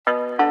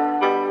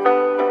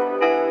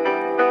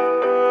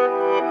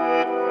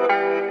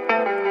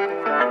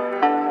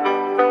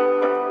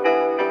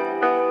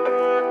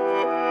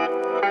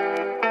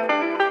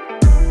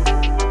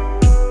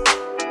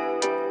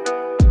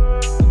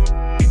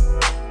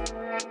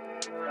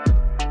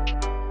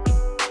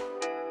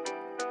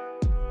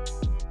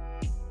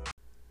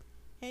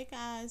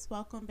guys.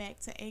 Welcome back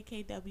to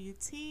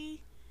AKWT.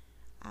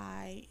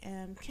 I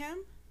am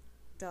Kim.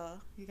 Duh,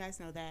 you guys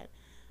know that.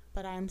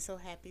 But I'm so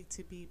happy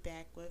to be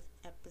back with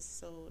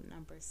episode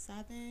number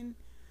 7.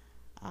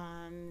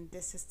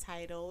 This is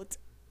titled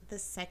The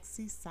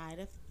Sexy Side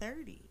of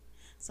 30.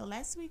 So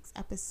last week's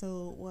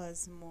episode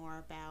was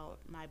more about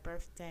my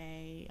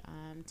birthday,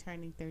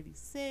 turning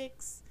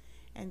 36,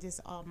 and just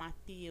all my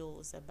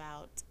feels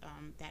about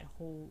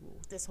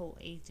this whole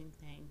aging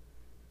thing.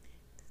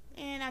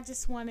 And I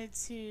just wanted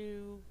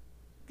to,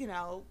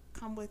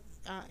 come with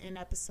an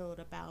episode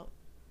about,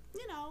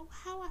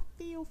 how I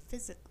feel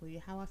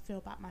physically, how I feel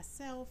about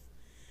myself,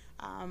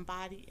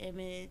 body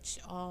image,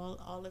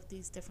 all of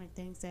these different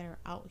things that are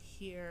out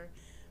here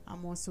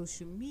on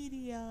social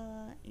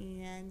media,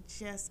 and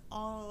just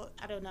I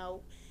don't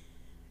know,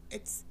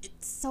 it's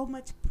so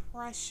much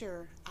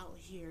pressure out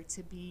here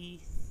to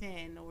be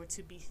thin or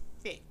to be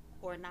thick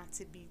or not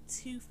to be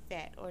too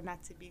fat or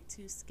not to be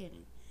too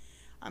skinny.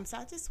 So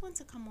I just want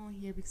to come on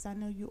here because I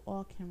know you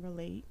all can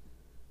relate,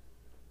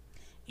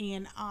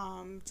 and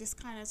just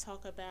kind of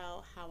talk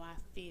about how I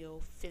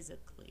feel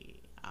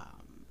physically,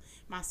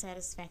 my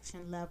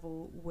satisfaction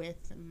level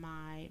with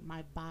my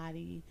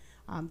body,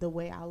 the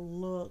way I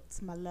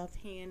looked, my love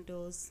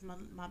handles,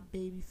 my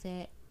baby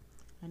fat.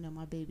 I know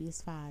my baby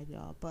is 5,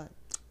 y'all, but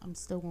I'm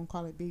still gonna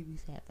call it baby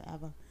fat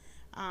forever.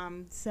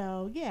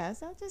 So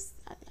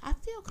I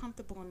feel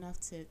comfortable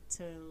enough to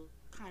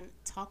kind of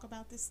talk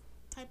about this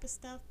type of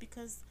stuff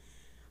because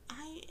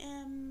I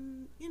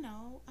am,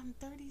 I'm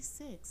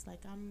 36.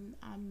 Like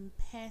I'm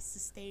past the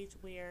stage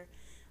where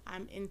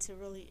I'm into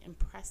really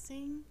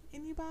impressing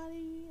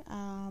anybody.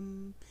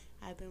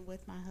 I've been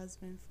with my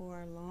husband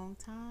for a long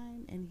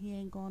time and he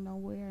ain't going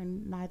nowhere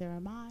and neither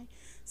am I.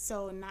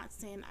 So not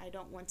saying I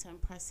don't want to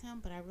impress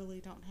him, but I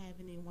really don't have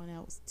anyone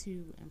else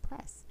to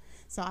impress.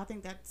 So I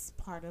think that's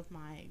part of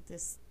my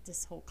this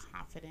whole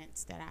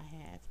confidence that I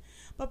have.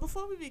 But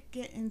before we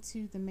get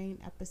into the main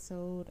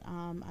episode,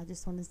 I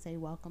just want to say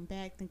welcome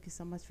back. Thank you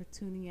so much for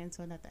tuning in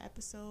to another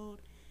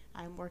episode.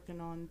 I'm working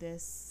on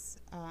this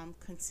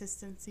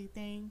consistency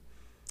thing.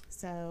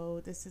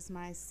 So this is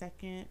my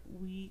second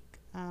week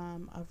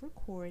of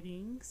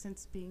recording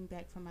since being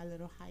back from my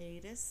little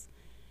hiatus.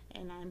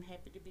 And I'm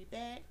happy to be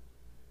back.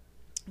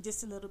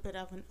 Just a little bit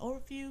of an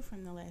overview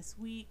from the last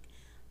week.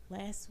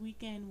 Last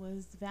weekend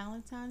was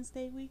Valentine's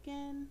Day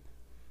weekend.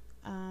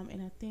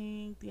 And I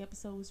think the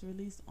episode was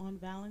released on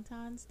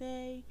Valentine's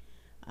Day.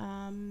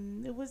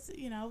 It was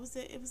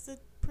a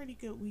pretty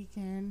good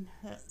weekend.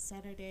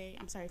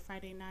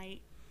 Friday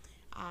night,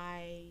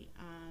 I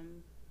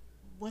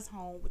was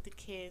home with the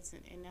kids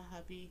and the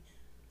hubby.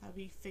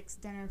 Hubby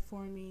fixed dinner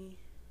for me,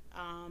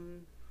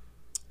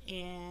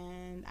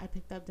 and I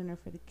picked up dinner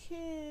for the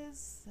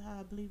kids.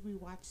 I believe we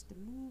watched the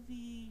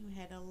movie. We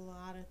had a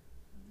lot of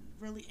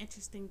really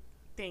interesting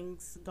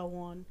things go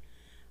on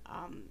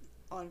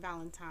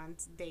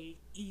Valentine's Day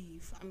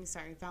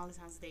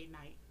Valentine's Day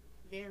night.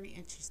 Very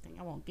interesting.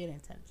 I won't get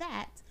into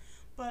that,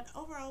 but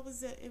overall,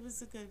 it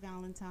was a good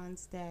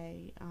Valentine's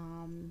Day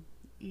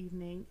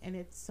evening, and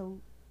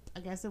I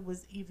guess it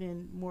was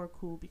even more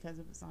cool because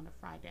it was on a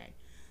Friday,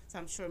 so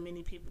I'm sure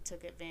many people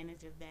took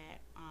advantage of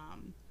that.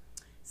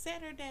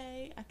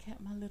 Saturday, I kept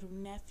my little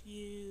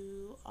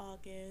nephew,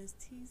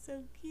 August. He's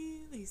so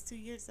cute. He's 2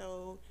 years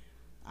old.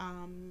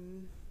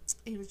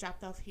 He was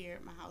dropped off here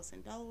at my house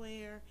in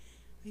Delaware.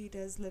 He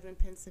does live in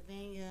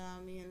Pennsylvania.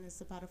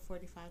 It's about a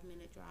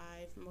 45-minute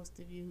drive. Most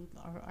of you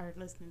are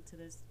listening to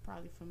this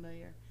probably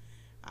familiar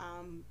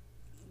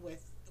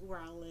with where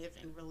I live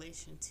in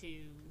relation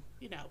to,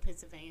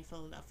 Pennsylvania,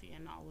 Philadelphia,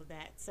 and all of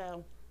that.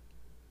 So,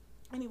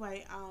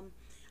 anyway,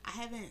 I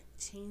haven't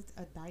changed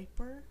a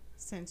diaper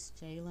since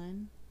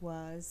Jalen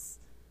was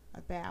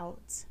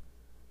about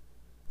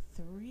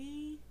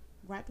 3.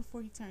 Right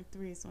before he turned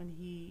 3 is when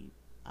he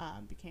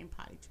became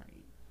potty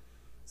trained.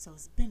 So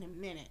it's been a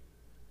minute.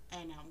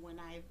 And when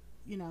I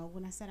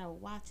said I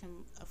would watch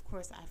him, of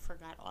course I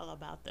forgot all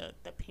about the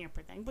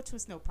pamper thing, which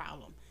was no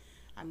problem.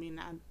 I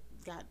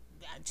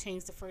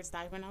changed the first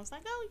diaper and I was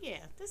like, oh yeah,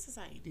 this is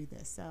how you do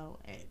this. So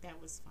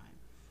that was fun.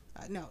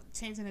 No,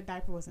 changing the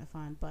diaper wasn't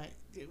fun, but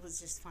it was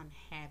just fun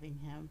having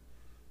him.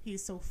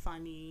 He's so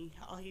funny.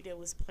 All he did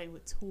was play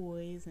with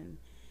toys, and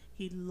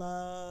he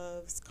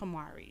loves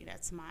Kamari.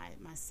 That's my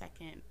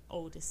second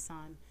oldest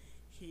son.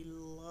 He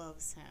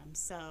loves him.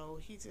 So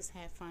he just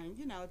had fun,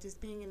 just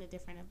being in a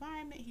different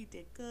environment. He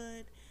did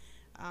good.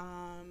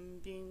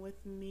 Being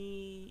with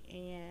me,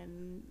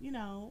 and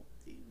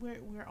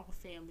we're all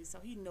family, so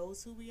he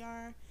knows who we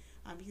are.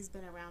 He's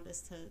been around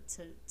us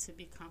to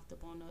be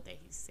comfortable and know that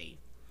he's safe.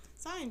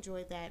 So I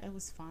enjoyed that. It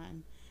was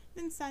fun.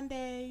 Then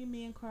Sunday,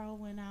 me and Carl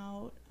went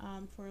out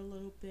for a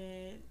little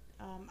bit.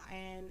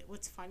 And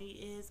what's funny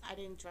is I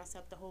didn't dress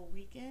up the whole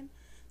weekend.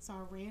 So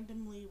I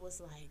randomly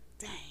was like,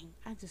 dang,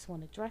 I just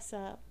want to dress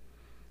up.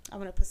 I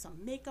want to put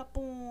some makeup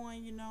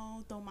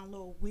on, throw my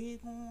little wig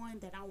on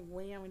that I'm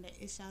wearing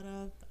the ish out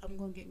of. I'm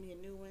going to get me a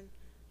new one.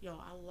 Yo,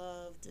 I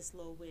love this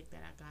little wig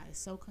that I got. It's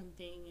so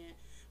convenient.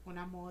 When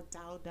I'm all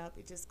dialed up,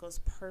 it just goes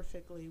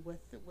perfectly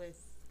with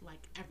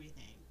like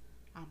everything.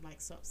 I'm like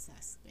so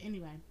obsessed. But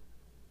anyway,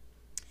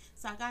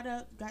 so I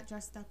got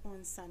dressed up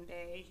on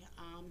Sunday.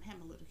 Had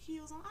my little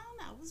heels on. I don't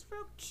know. It was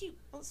real cute.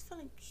 I was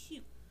feeling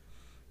cute.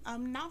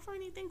 Not for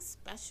anything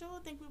special. I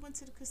think we went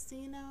to the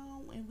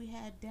casino and we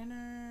had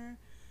dinner.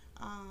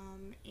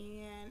 And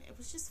it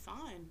was just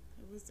fun.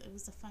 It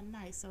was a fun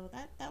night. So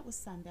that was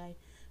Sunday.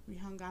 We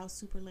hung out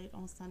super late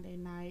on Sunday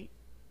night,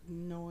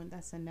 knowing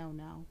that's a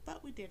no,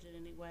 but we did it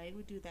anyway.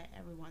 We do that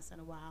every once in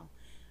a while.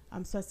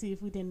 Especially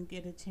if we didn't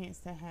get a chance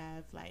to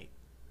have like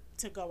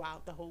to go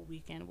out the whole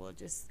weekend, we'll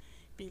just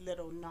be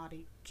little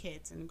naughty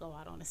kids and go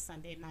out on a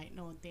Sunday night,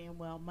 knowing damn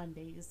well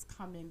Monday is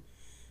coming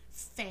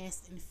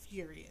fast and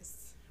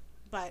furious.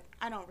 But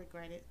I don't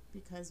regret it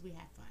because we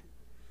had fun.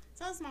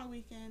 So that's my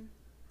weekend.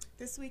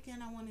 This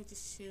weekend I wanted to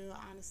chill.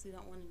 I honestly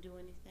don't want to do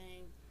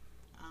anything.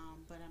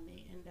 But I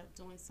may end up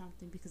doing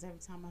something because every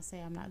time I say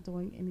I'm not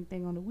doing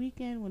anything on the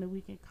weekend, when the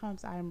weekend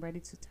comes, I am ready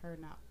to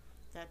turn up.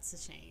 That's a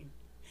shame.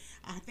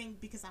 I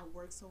think because I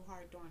work so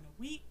hard during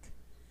the week,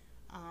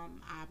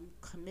 I'm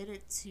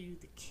committed to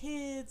the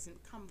kids and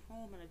come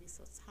home and I be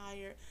so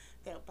tired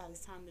that by the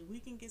time the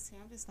weekend gets here,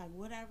 I'm just like,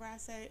 whatever I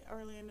said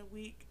earlier in the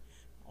week,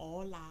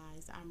 all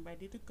lies. I'm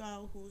ready to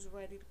go. Who's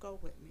ready to go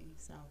with me?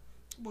 So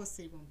we'll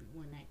see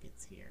when that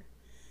gets here.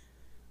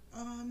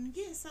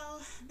 Yeah, so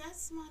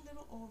that's my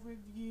little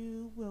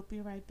overview. We'll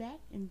be right back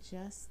in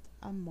just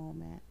a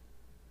moment.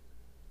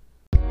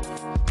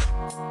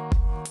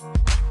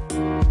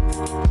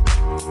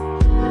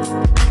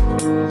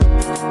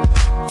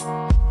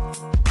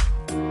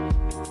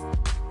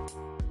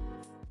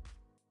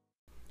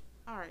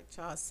 All right,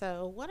 y'all.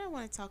 So what I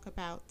want to talk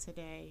about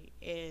today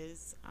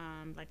is,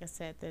 like I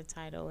said, the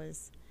title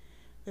is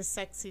The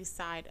Sexy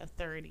Side of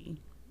 30.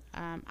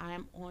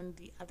 I'm on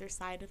the other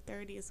side of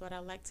 30 is what I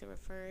like to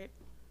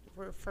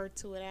refer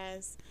to it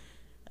as.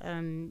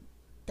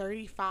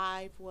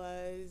 35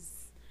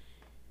 was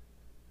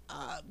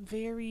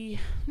very,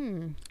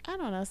 I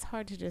don't know, it's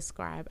hard to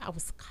describe. I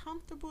was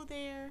comfortable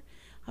there.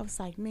 I was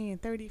like, man,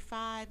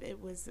 35,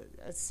 it was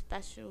a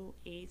special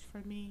age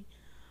for me.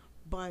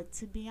 But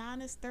to be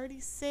honest,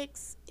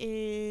 36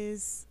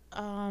 is,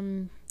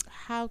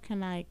 how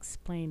can I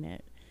explain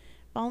it?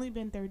 I've only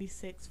been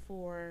 36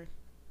 for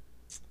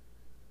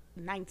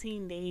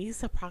 19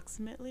 days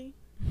approximately.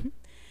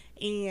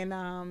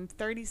 And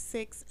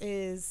 36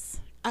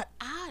 is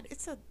odd.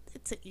 It's an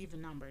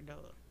even number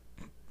though,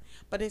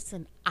 but it's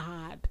an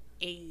odd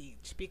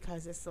age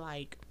because it's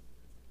like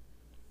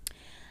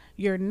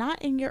you're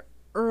not in your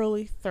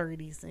early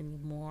 30s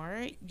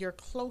anymore. You're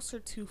closer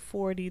to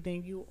 40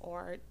 than you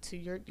are to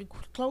you're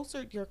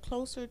closer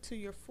to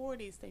your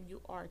 40s than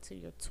you are to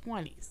your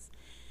 20s,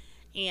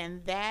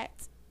 and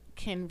that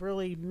can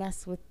really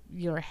mess with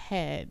your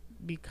head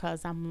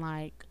because I'm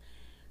like,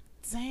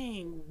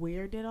 dang,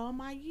 where did all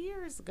my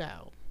years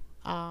go?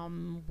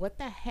 What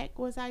the heck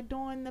was I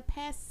doing the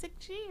past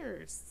 6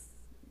 years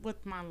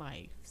with my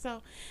life?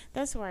 So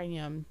that's where I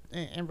am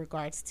in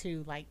regards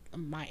to like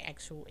my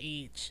actual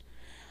age.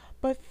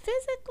 But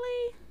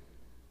physically,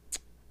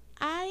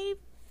 I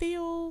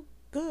feel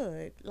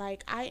good.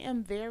 Like I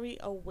am very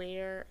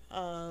aware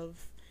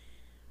of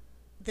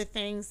the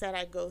things that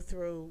I go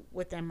through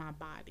within my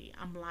body.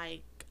 I'm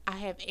like, I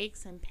have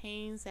aches and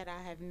pains that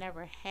I have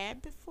never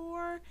had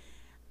before.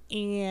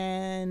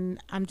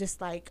 And I'm just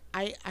like,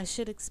 I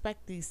should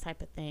expect these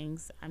type of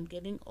things. I'm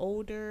getting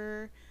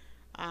older.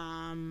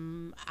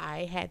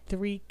 I had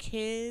 3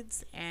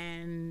 kids,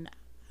 and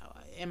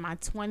in my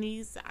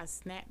 20s, I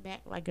snapped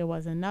back like it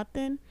wasn't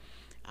nothing.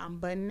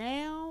 But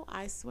now,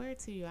 I swear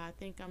to you, I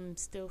think I'm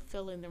still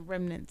feeling the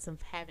remnants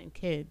of having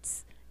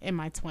kids in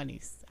my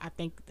 20s. I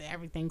think that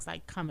everything's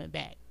like coming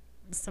back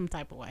some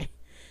type of way.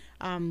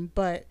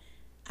 But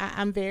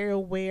I'm very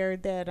aware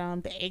that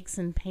the aches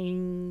and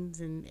pains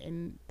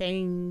and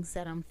things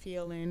that I'm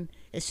feeling,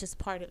 it's just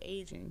part of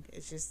aging.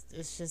 It's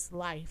just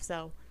life.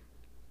 So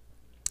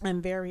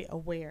I'm very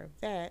aware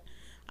of that.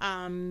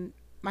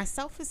 My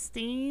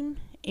self-esteem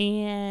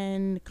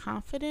and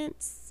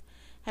confidence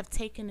have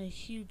taken a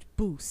huge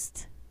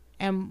boost.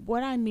 And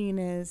what I mean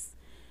is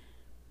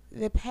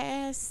the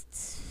past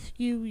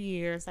few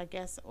years, I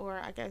guess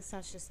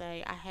I should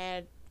say, I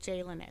had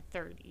Jalen at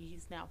 30.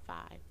 He's now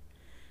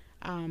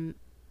 5.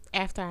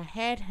 After I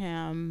had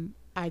him,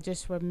 I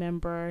just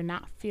remember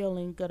not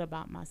feeling good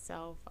about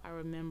myself. I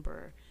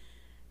remember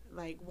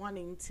like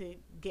wanting to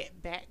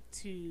get back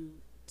to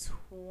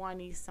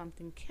 20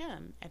 something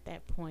Kim at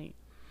that point.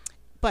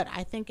 But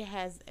I think it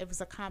was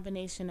a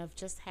combination of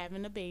just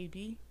having a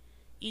baby,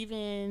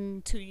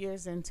 even 2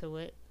 years into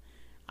it,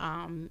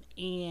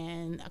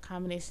 and a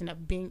combination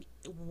of being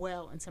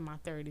well into my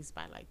 30s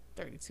by like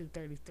 32,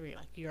 33,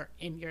 like you're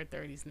in your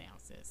 30s now,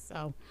 sis.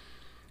 So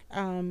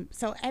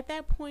at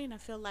that point, I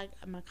feel like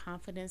my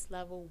confidence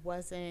level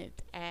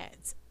wasn't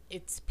at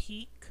its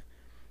peak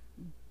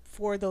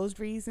for those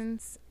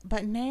reasons.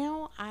 But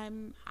now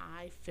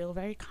I feel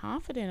very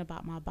confident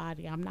about my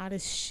body. I'm not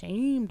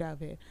ashamed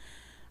of it.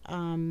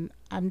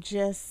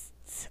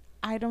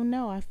 I don't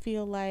know. I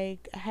feel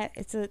like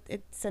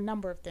it's a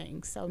number of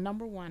things. So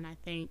number one, I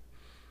think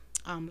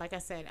Like I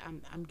said,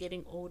 I'm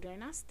getting older,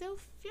 and I still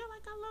feel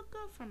like I look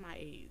good for my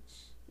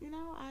age.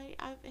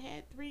 I've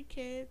had 3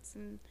 kids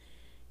and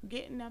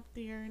getting up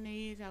there in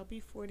age. I'll be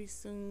 40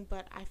 soon,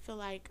 but I feel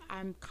like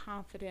I'm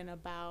confident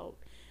about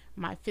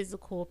my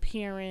physical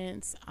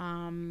appearance.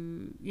 I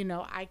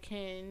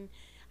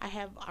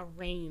have a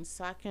range,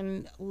 so I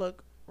can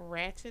look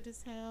ratchet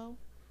as hell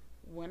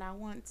when I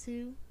want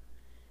to,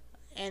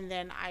 and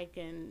then I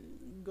can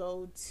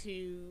go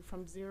to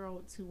from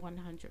 0 to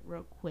 100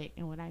 real quick.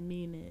 And what I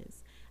mean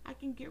is, I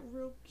can get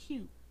real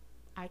cute.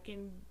 I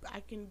can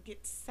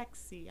get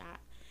sexy.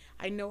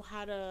 I know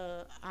how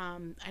to.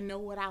 I know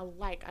what I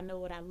like. I know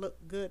what I look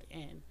good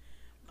in.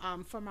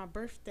 For my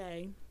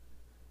birthday,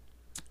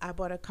 I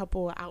bought a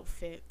couple of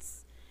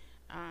outfits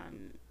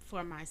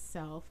for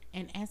myself,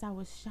 and as I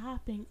was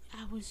shopping,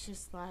 I was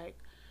just like,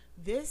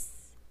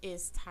 this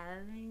is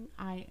tiring.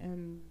 I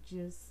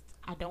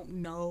don't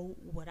know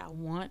what I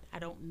want. I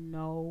don't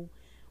know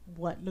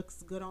what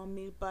looks good on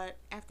me. But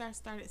after I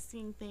started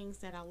seeing things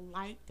that I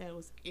liked, that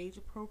was age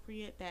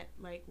appropriate, that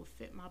like would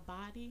fit my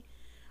body,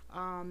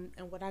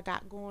 and what I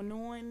got going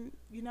on,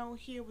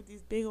 here with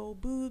these big old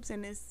boobs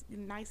and this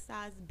nice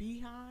sized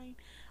behind,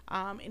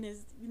 and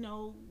this,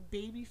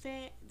 baby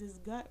fat, this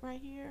gut right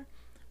here.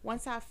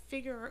 Once I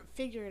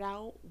figured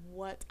out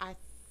what I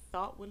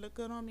thought would look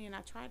good on me, and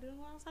I tried it,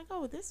 I was like,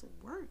 oh, this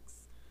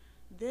works.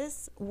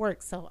 This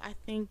works. So I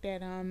think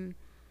that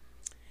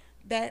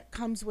that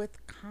comes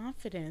with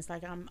confidence.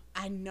 Like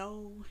I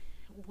know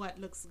what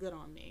looks good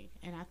on me,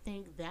 and I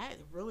think that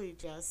really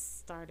just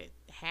started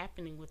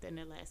happening within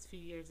the last few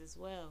years as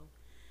well.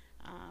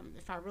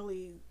 If I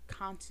really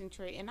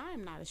concentrate, and I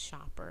am not a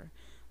shopper.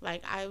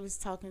 Like I was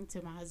talking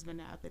to my husband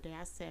the other day,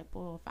 I said,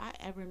 "Boy, if I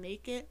ever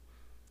make it,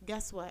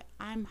 guess what?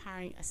 I'm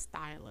hiring a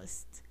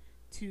stylist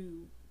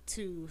to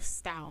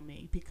style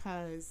me,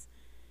 because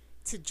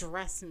to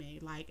dress me.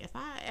 Like if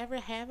I ever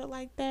have it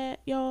like that,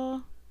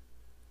 y'all,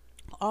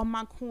 all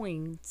my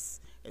coins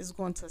is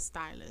going to a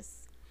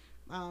stylist."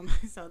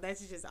 So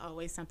that's just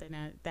always something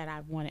that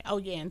I wanted. Oh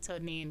yeah, and to a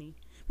nanny.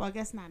 Well, I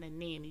guess not a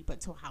nanny,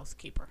 but to a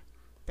housekeeper.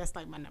 That's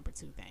like my number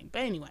 2 thing.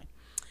 But anyway,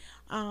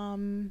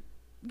 um,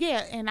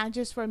 yeah, and I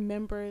just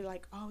remember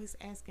like always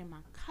asking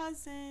my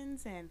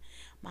cousins and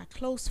my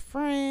close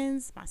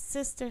friends, my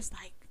sisters,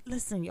 like,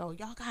 listen, y'all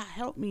gotta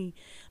help me,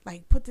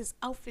 like, put this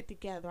outfit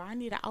together. I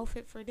need an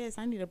outfit for this.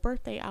 I need a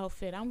birthday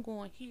outfit. I'm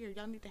going here.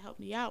 Y'all need to help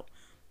me out.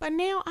 But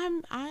now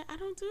I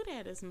don't do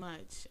that as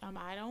much.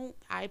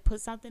 I put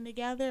something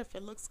together. If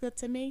it looks good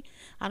to me,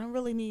 I don't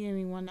really need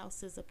anyone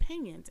else's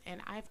opinions. And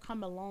I've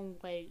come a long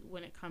way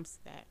when it comes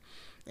to that.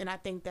 And I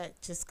think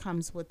that just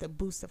comes with a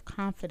boost of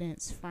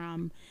confidence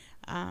from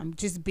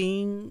just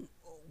being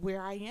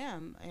where I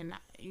am, and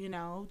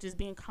just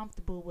being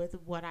comfortable with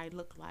what I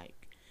look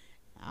like.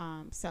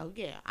 So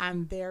yeah,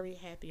 I'm very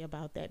happy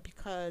about that,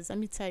 because let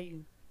me tell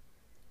you,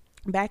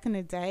 back in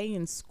the day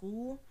in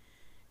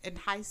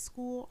high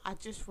school, I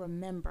just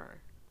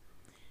remember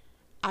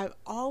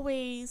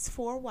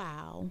for a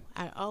while,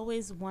 I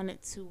always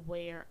wanted to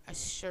wear a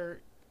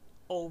shirt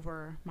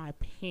over my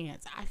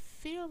pants. I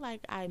feel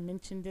like I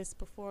mentioned this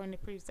before in the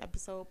previous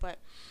episode, but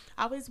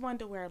I always wanted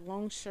to wear a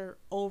long shirt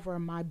over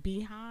my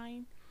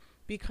behind,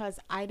 because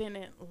I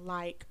didn't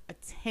like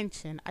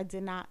attention. I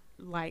did not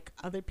like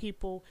other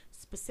people,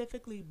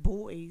 specifically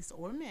boys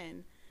or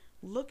men,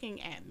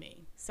 looking at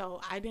me.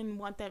 So I didn't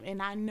want them,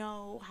 and I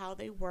know how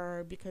they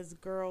were, because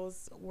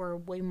girls were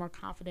way more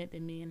confident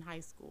than me in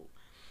high school.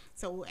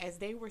 So as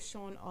they were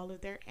showing all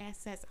of their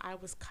assets, I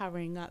was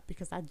covering up,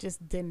 because I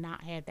just did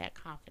not have that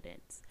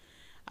confidence.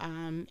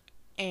 Um,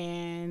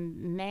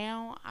 and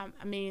now,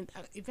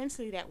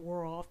 eventually that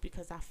wore off,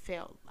 because I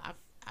felt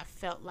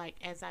like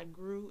as I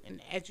grew,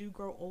 and as you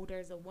grow older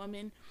as a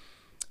woman,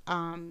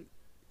 um,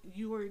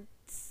 you were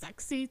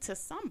sexy to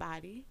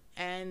somebody,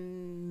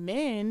 and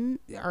men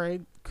are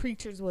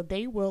creatures, well,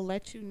 they will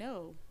let you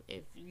know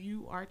if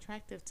you are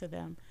attractive to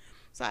them.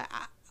 So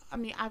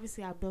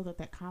obviously I build up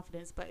that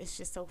confidence, but it's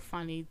just so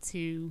funny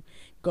to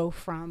go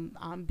from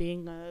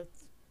being a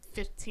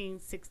 15,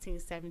 16,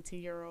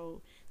 17-year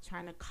old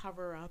trying to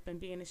cover up and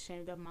being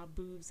ashamed of my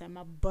boobs and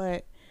my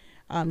butt,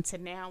 to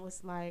now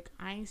it's like,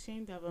 I ain't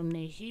ashamed of them.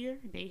 They here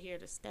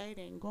to stay.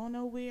 They ain't going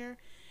nowhere.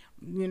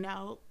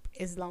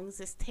 As long as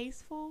it's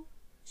tasteful,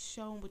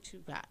 show them what you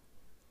got.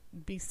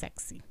 Be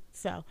sexy.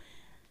 So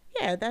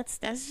yeah, that's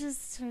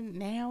just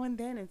now and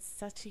then. It's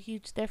such a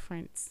huge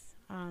difference.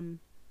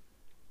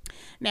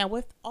 Now,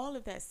 with all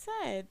of that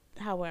said,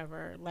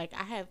 however, like,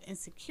 I have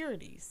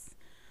insecurities.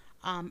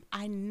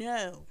 I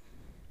know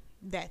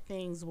that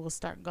things will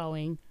start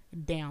going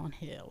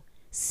downhill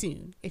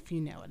soon, if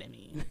you know what I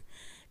mean.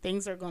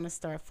 Things are going to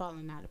start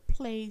falling out of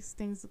place.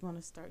 Things are going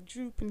to start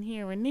drooping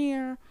here and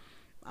there.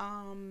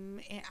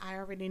 And I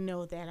already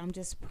know that. I'm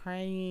just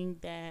praying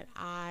that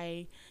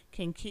I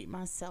can keep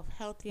myself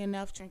healthy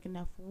enough, drink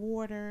enough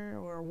water,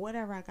 or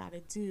whatever I got to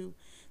do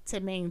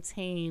to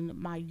maintain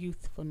my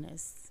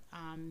youthfulness.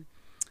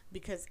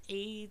 Because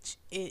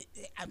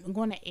I'm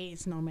going to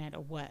age no matter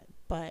what.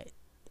 But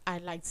I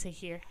like to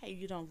hear, hey,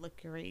 you don't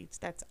look your age.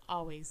 That's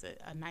always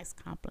a nice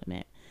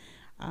compliment.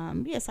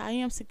 Yes, I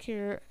am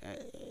secure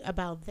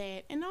about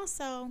that. And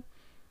also,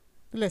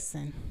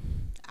 listen,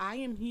 I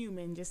am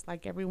human just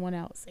like everyone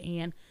else.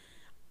 And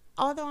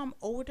although I'm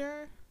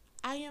older,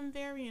 I am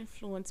very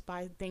influenced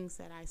by things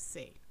that I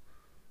see,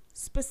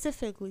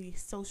 specifically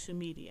social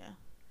media.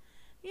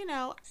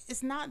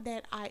 It's not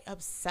that I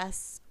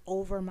obsess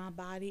over my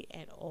body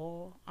at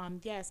all.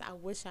 Yes, I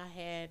wish I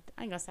had.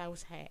 I ain't gonna say I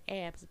wish I had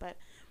abs, but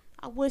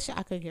I wish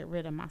I could get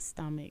rid of my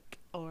stomach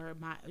or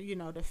my,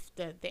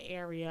 the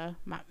area,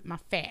 my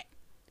fat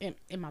in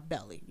my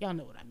belly. Y'all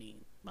know what I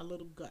mean. My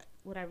little gut,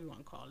 whatever you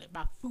want to call it,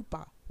 my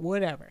fupa,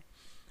 whatever.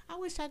 I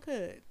wish I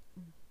could.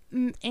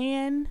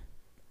 And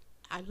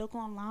I look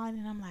online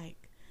and I'm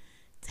like,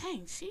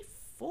 dang, she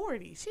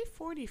 40, she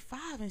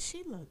 45, and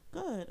she look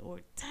good. Or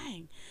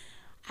dang,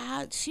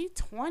 she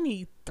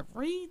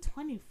 23,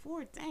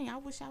 24. Dang, I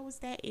wish I was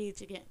that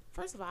age again.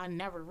 First of all, I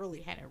never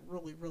really had a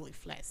really, really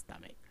flat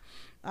stomach.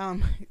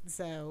 Um,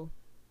 so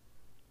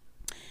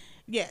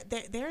yeah,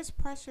 there's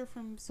pressure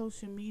from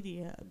social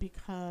media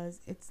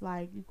because it's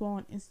like you go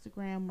on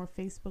Instagram or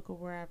Facebook or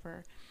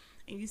wherever,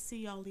 and you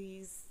see all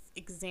these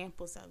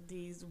examples of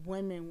these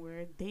women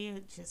where they're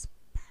just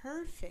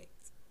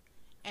perfect.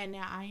 And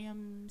now I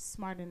am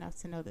smart enough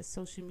to know that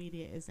social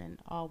media isn't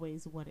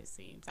always what it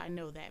seems. I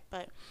know that,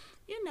 but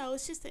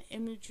it's just the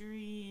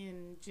imagery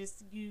and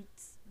just you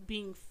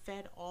being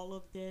fed all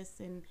of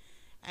this and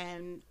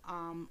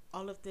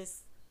all of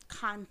this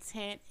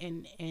content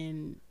and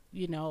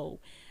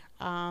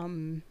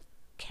um,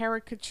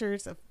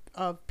 caricatures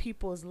of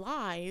people's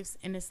lives,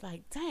 and it's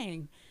like,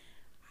 dang,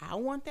 I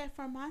want that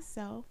for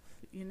myself.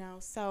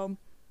 So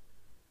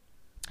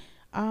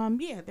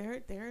yeah,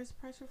 there's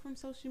pressure from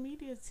social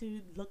media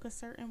to look a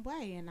certain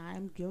way, and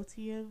I'm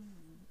guilty of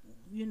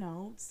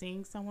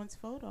seeing someone's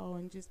photo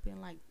and just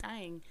being like,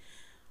 dang,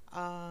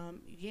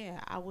 yeah,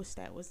 I wish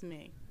that was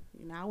me.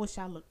 I wish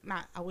I looked,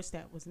 not I wish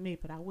that was me,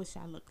 but I wish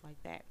I looked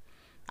like that.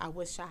 I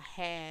wish I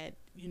had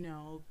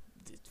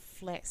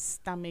flat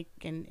stomach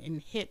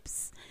and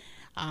hips,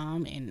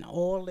 and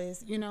all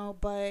this,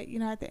 but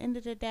at the end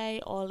of the day,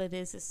 all it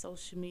is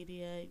social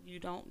media. You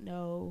don't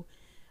know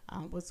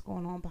what's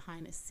going on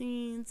behind the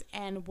scenes,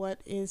 and what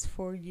is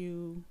for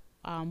you,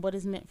 what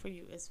is meant for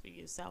you is for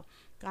you. So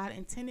God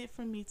intended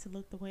for me to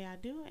look the way I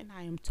do, and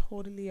I am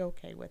totally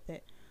okay with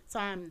it. So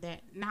I'm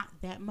not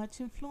that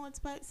much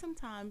influenced, but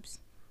sometimes,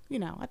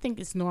 I think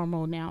it's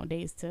normal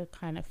nowadays to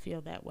kind of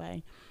feel that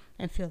way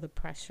and feel the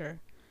pressure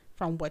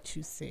from what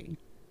you see.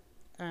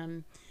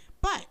 Um,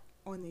 but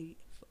on the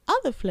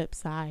other flip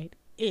side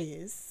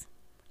is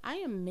I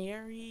am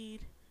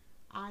married.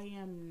 I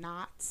am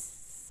not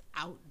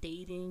out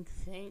dating.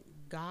 Thank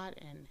God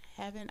in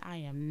heaven I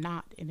am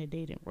not in the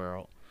dating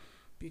world,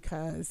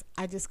 because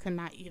I just could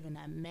not even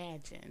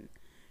imagine.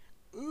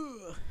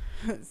 Ugh.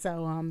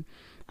 So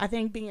I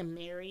think being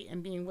married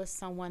and being with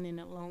someone in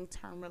a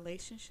long-term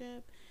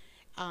relationship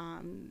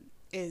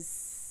is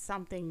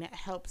something that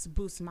helps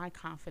boost my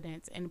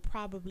confidence, and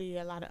probably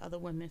a lot of other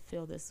women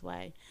feel this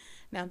way.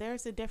 Now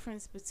there's a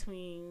difference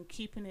between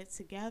keeping it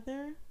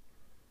together,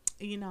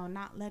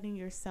 not letting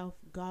yourself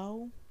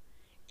go,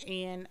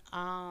 and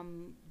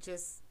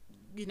just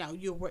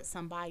you're with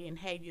somebody and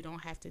hey, you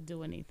don't have to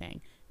do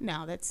anything.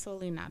 No, that's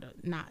totally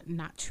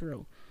not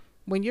true.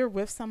 When you're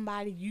with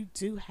somebody, you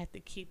do have to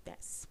keep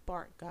that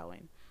spark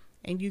going,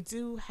 and you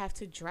do have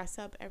to dress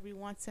up every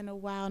once in a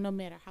while, no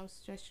matter how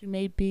stressed you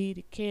may be,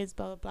 the kids,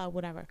 blah blah blah,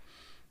 whatever.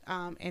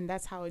 And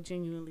that's how it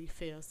genuinely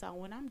feels. So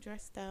when I'm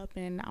dressed up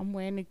and I'm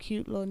wearing a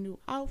cute little new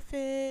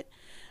outfit,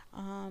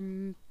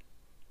 um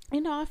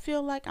I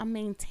feel like I'm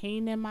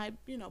maintaining my,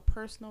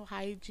 personal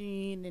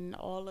hygiene and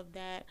all of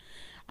that.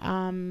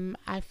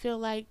 I feel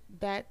like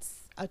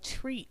that's a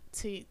treat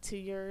to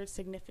your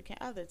significant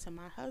other, to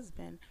my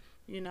husband.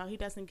 He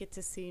doesn't get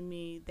to see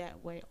me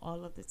that way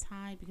all of the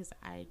time because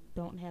I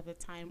don't have the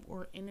time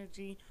or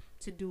energy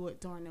to do it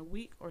during the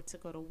week or to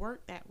go to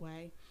work that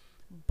way.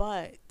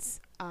 But,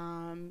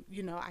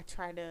 I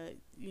try to,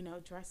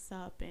 dress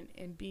up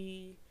and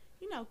be,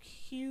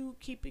 cute,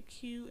 keep it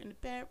cute in the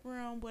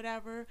bedroom,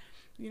 whatever,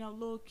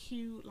 little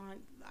cute,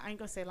 I ain't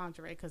gonna say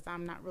lingerie because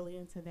I'm not really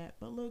into that,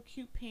 but little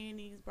cute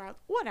panties, bras,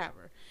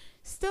 whatever.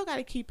 Still got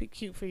to keep it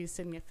cute for your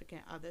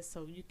significant other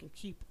so you can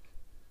keep,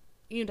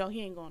 he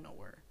ain't going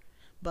nowhere.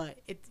 But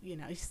you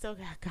still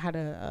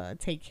gotta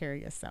take care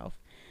of yourself.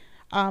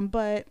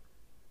 But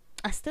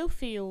I still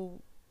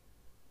feel,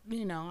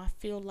 I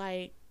feel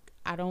like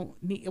I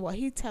don't need, well,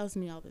 he tells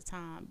me all the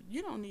time,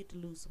 you don't need to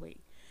lose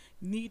weight.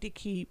 You need to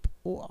keep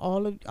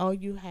all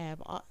you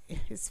have.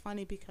 It's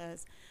funny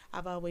because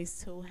I've always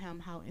told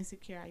him how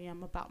insecure I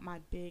am about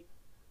my big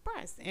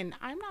breasts. And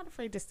I'm not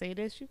afraid to say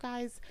this, you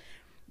guys.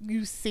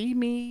 You see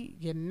me,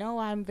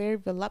 I'm very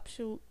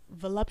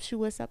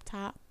voluptuous up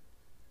top.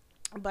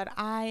 But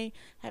I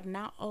have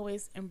not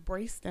always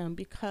embraced them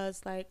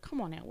because, like,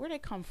 come on now, where they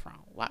come from?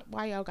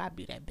 Why y'all gotta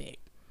be that big?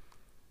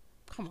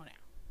 Come on now.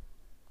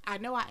 I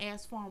know I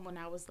asked for them when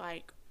I was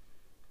like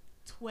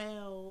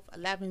 12.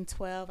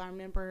 I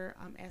remember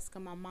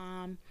asking my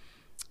mom,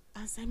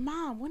 I said,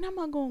 Mom, when am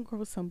I going to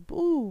grow some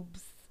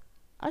boobs?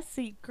 I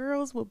see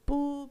girls with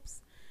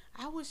boobs.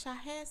 I wish I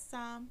had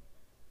some.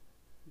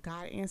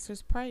 God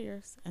answers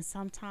prayers, and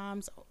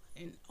sometimes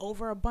in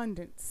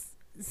overabundance.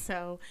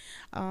 So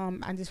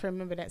I just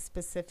remember that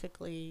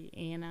specifically,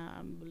 and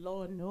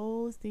Lord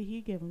knows that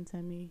He gave them to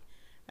me.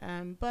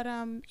 But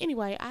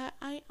anyway,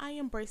 I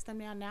embrace them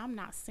now. Now I'm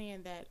not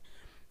saying that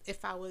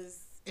if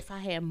I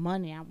had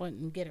money, I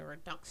wouldn't get a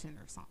reduction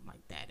or something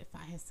like that. If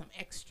I had some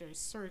extra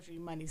surgery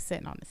money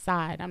sitting on the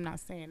side, I'm not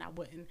saying I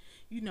wouldn't,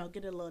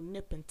 get a little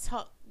nip and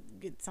tuck,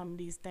 get some of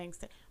these things.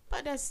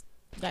 But that's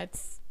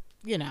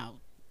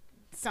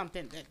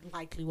something that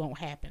likely won't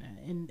happen,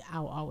 and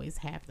I'll always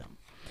have them.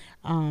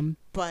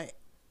 But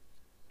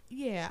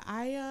yeah,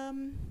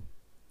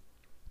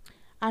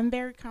 I'm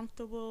very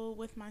comfortable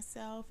with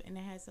myself, and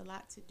it has a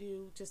lot to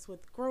do just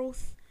with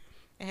growth.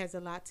 It has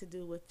a lot to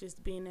do with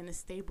just being in a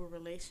stable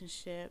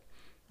relationship,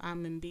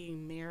 and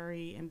being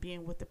married and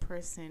being with the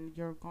person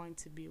you're going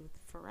to be with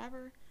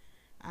forever.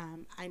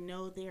 I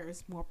know there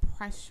is more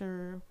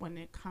pressure when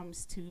it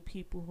comes to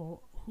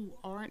people who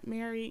aren't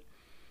married,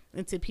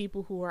 and to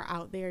people who are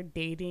out there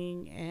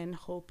dating and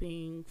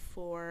hoping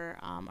for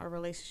a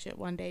relationship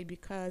one day,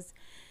 because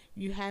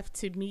you have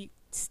to meet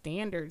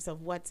standards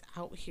of what's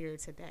out here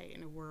today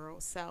in the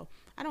world. So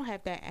I don't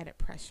have that added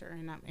pressure,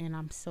 and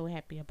I'm so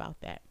happy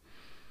about that.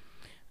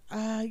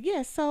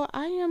 Yeah, so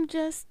I am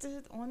just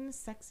on the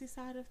sexy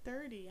side of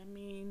 30. I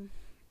mean,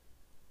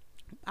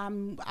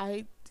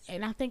 I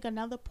think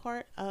another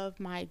part of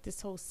my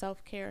this whole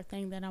self-care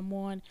thing that I'm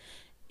on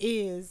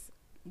is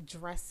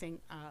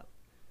dressing up,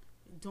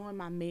 doing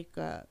my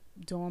makeup,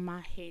 doing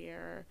my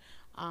hair.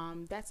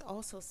 That's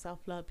also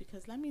self-love,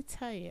 because let me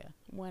tell you,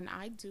 when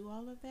I do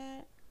all of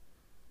that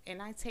and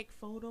I take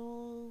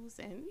photos,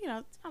 and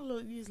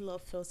use a little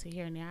filter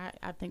here and there,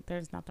 I think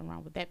there's nothing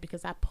wrong with that,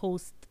 because I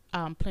post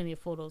plenty of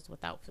photos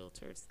without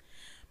filters.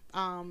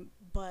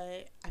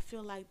 But I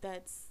feel like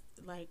that's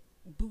like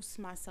boosts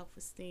my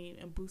self-esteem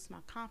and boosts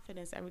my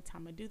confidence every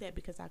time I do that,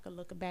 because I could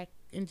look back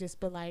and just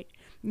be like,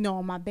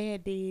 on my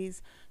bad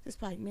days, just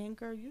be like, man,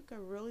 girl, you could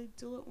really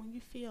do it when you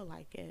feel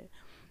like it.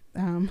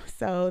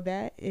 So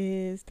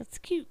that's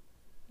cute.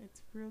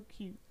 It's real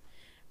cute.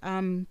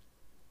 Um,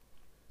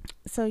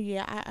 so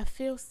yeah, I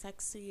feel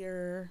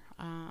sexier,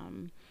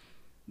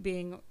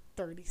 being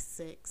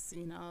 36,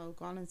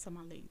 going into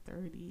my late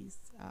 30s.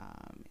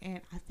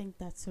 And I think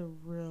that's a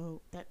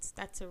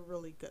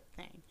really good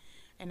thing.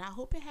 And I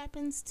hope it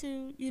happens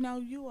to, you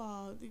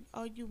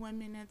all you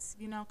women that's,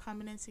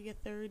 coming into your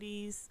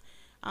 30s,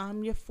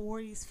 your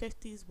 40s,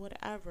 50s,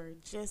 whatever.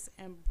 Just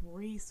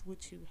embrace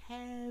what you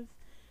have.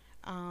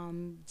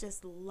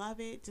 Just love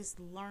it. Just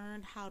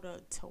learn how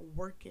to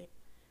work it.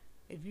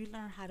 If you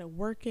learn how to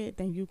work it,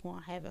 then you're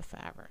going to have it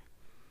forever.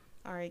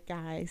 All right,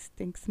 guys.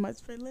 Thanks so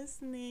much for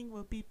listening.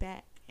 We'll be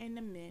back in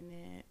a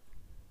minute.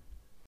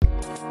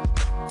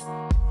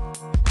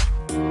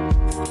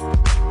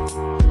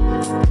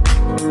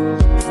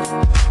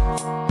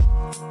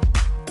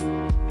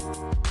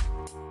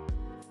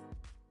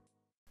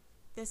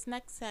 This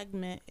next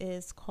segment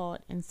is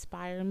called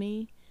Inspire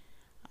Me.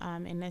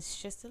 And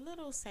it's just a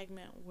little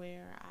segment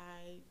where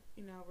I,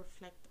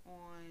 reflect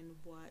on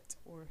what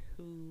or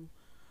who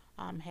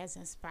has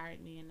inspired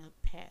me in the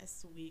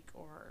past week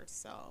or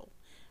so.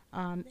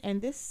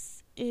 And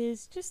this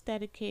is just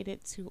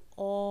dedicated to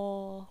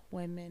all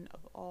women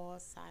of all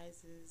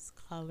sizes,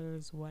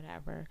 colors,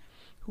 whatever,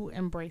 who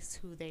embrace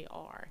who they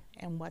are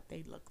and what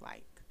they look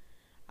like.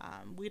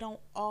 We don't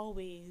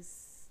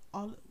always,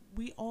 all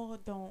we all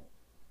don't.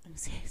 I'm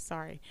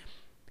sorry.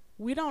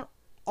 We don't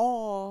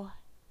all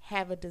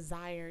have a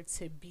desire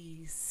to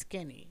be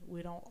skinny.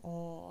 We don't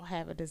all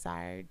have a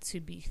desire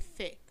to be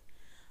thick.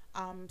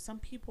 Some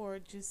people are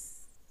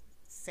just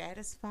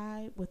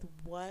satisfied with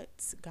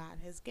what God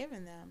has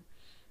given them.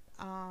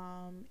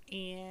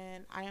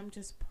 And I am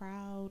just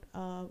proud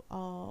of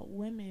all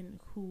women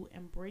who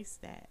embrace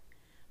that,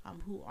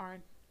 who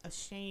aren't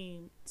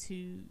ashamed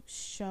to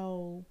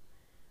show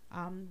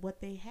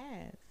what they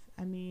have.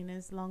 I mean,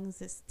 as long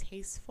as it's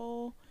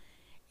tasteful,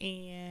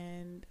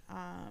 and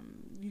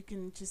you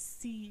can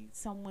just see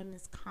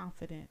someone's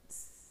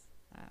confidence,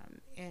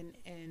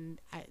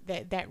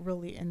 that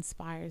really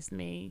inspires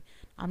me.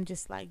 I'm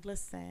just like,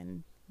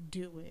 listen,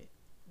 do it.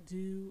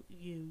 Do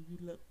you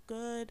look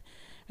good.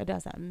 It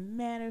doesn't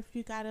matter if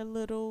you got a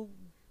little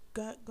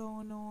gut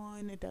going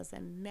on. It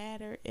doesn't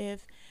matter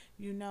if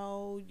you're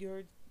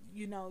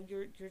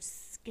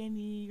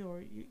skinny,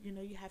 or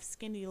you have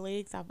skinny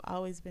legs. I've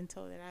always been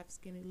told that I have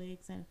skinny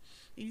legs, and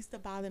it used to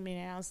bother me,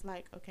 and I was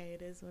like, okay,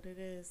 it is what it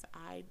is.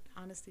 I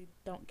honestly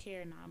don't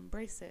care, and I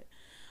embrace it.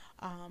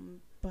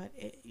 But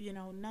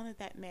none of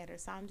that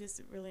matters. So I'm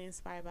just really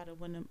inspired by the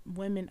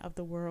women of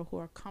the world who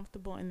are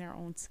comfortable in their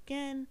own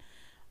skin,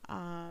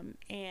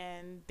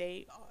 and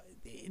they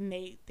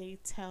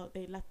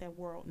let that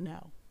world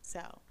know.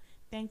 So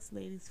thanks,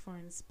 ladies, for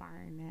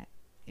inspiring that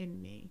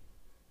in me.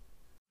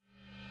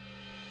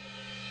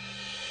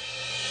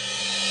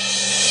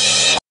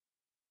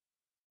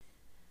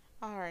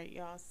 All right,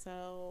 y'all.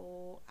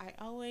 So I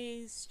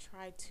always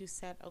try to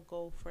set a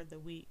goal for the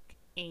week,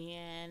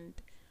 and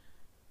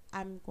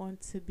I'm going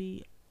to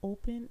be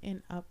open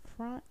and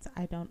upfront.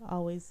 I don't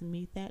always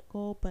meet that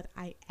goal, but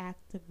I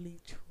actively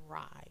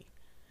try.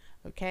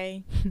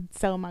 Okay.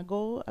 So my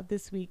goal of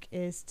this week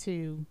is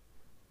to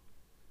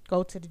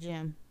go to the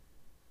gym.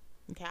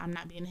 Okay. I'm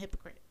not being a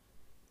hypocrite.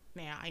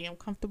 Now, I am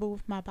comfortable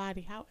with my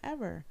body.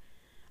 However,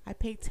 I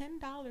pay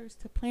 $10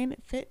 to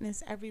Planet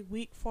Fitness every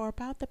week for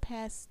about the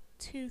past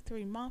 2,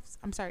 3 months.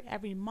 I'm sorry,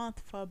 every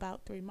month for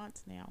about 3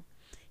 months now.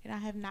 And I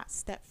have not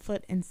stepped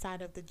foot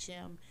inside of the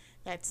gym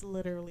that's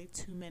literally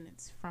 2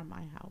 minutes from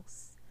my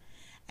house.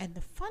 And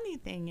the funny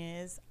thing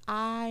is,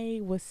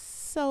 I was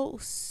so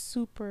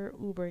super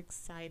uber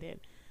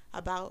excited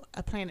about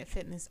a Planet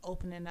Fitness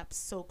opening up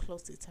so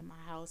closely to my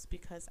house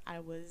because I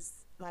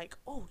was like,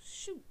 oh,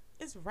 shoot,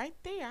 it's right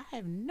there. I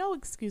have no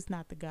excuse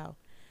not to go.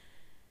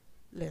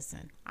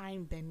 Listen, I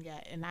ain't been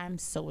yet, and I'm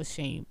so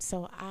ashamed.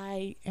 So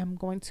I am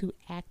going to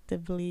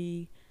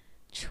actively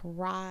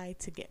try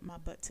to get my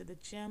butt to the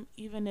gym,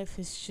 even if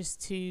it's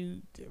just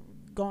to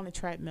go on a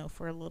treadmill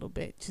for a little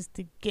bit, just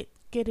to get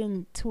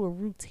into a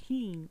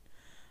routine.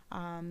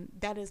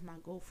 That is my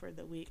goal for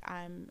the week.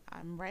 I'm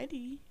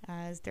ready,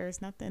 as there's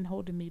nothing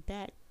holding me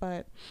back,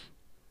 but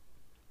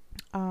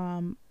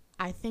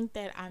I think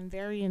that I'm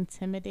very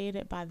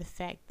intimidated by the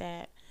fact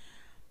that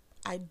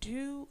I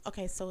do.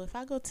 Okay, so if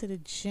I go to the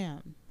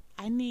gym,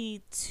 I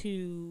need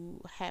to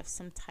have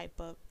some type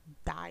of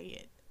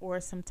diet or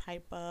some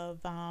type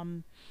of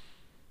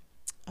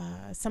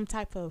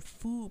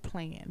food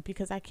plan,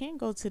 because I can't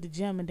go to the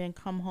gym and then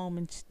come home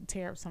and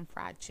tear up some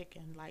fried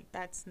chicken. Like,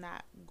 that's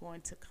not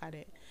going to cut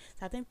it.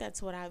 So I think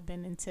that's what I've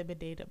been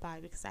intimidated by,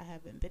 because I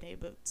haven't been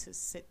able to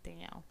sit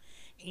down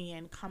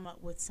and come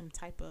up with some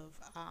type of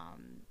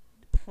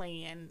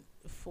plan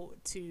for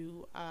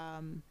to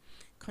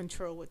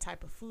control what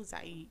type of foods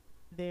I eat.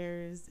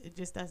 It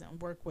just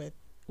doesn't work with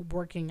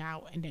working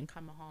out and then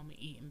coming home and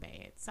eating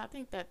bad. So I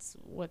think that's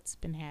what's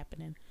been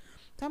happening.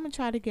 So I'm gonna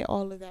try to get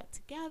all of that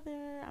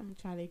together. I'm gonna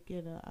try to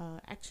get a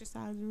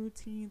exercise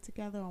routine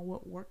together on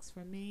what works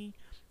for me.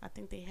 I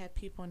think they have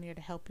people in there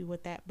to help you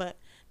with that. But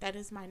that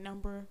is my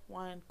number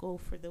one goal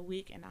for the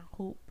week, and I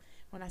hope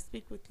when I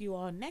speak with you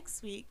all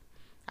next week,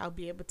 I'll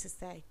be able to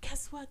say,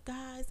 guess what,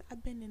 guys?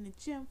 I've been in the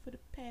gym for the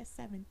past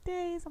 7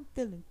 days. I'm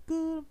feeling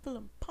good. I'm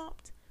feeling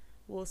pumped.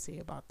 We'll see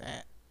about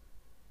that.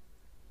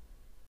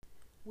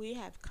 We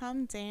have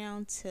come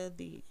down to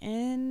the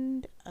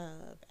end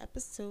of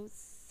episode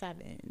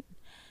 7.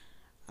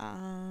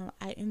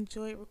 I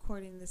enjoyed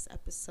recording this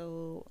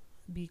episode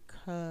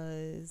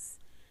because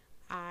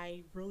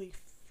I really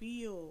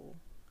feel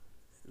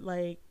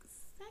like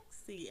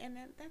sexy, and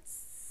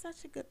that's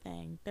such a good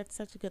thing. That's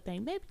such a good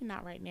thing. Maybe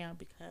not right now,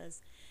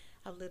 because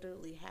I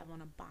literally have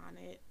on a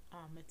bonnet,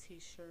 a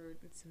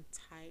t-shirt, and some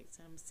tights,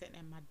 and I'm sitting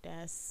at my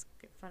desk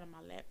in front of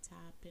my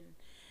laptop, and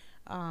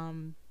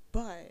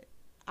but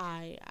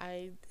I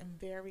am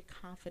very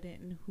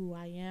confident in who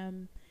I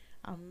am,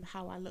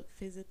 how I look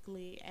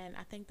physically, and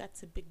I think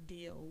that's a big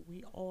deal.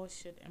 We all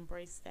should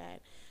embrace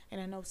that. And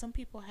I know some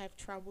people have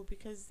trouble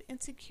because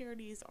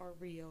insecurities are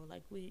real.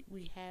 Like, we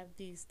have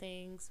these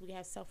things, we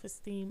have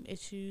self-esteem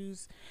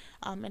issues,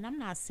 and I'm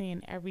not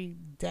saying every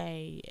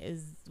day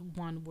is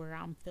one where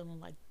I'm feeling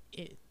like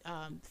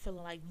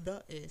feeling like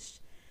the ish.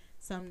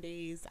 Some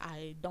days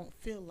I don't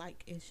feel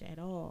like ish at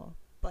all.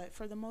 But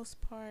for the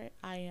most part,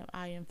 I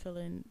am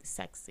feeling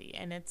sexy,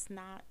 and it's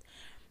not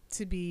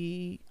to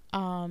be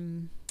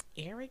arrogant,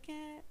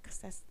 because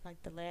that's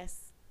like the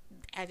last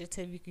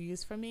adjective you could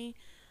use for me.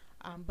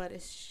 But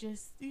it's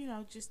just,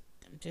 I'm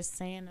just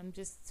saying, I'm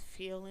just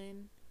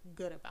feeling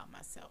good about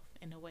myself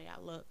and the way I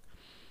look.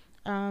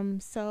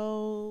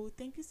 So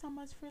thank you so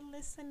much for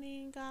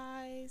listening,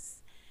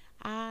 guys.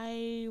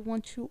 I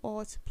want you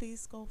all to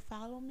please go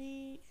follow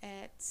me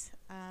at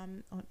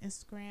on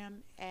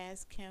Instagram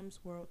as Kim's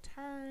World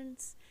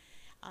Turns.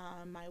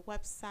 My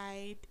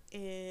website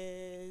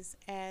is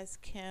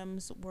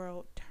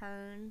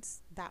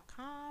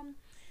askimsworldturns.com.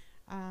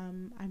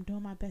 I'm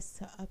doing my best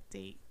to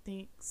update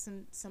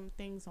some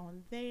things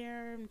on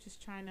there. I'm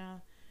just trying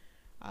to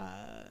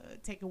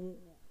take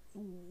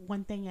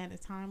one thing at a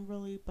time,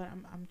 really. But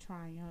I'm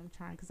trying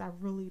because I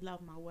really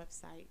love my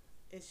website.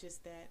 It's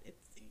just that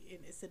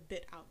it's a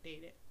bit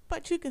outdated,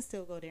 but you can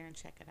still go there and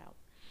check it out.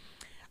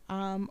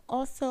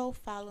 Also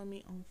follow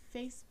me on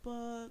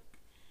Facebook.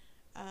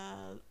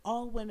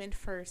 All Women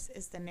First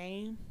is the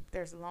name.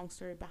 There's a long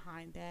story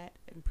behind that.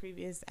 In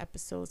previous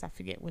episodes, I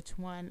forget which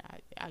one,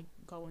 I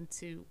go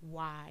into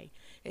why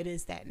it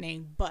is that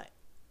name, but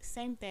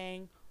same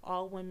thing.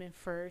 All Women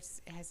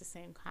First. It has the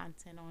same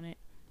content on it,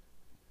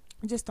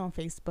 just on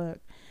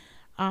Facebook.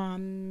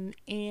 And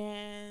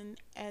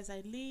as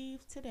I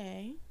leave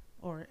today,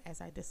 or as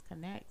I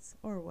disconnect,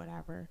 or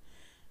whatever,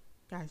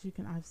 guys, you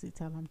can obviously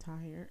tell I'm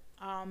tired.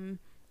 I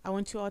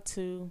want you all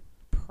to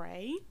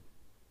pray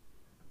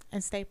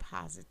and stay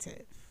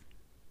positive.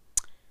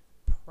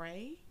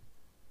 Pray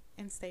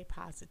and stay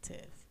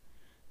positive.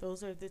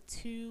 Those are the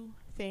two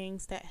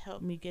things that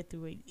help me get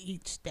through it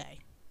each day.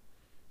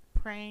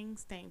 Praying,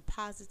 staying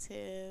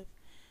positive,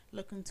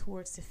 looking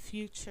towards the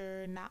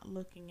future, not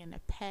looking in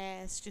the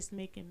past, just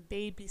making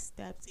baby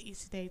steps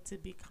each day to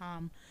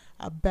become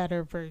a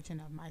better version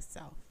of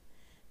myself.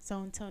 So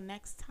until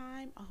next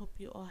time, I hope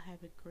you all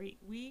have a great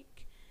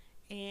week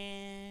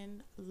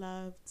and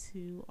love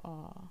to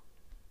all.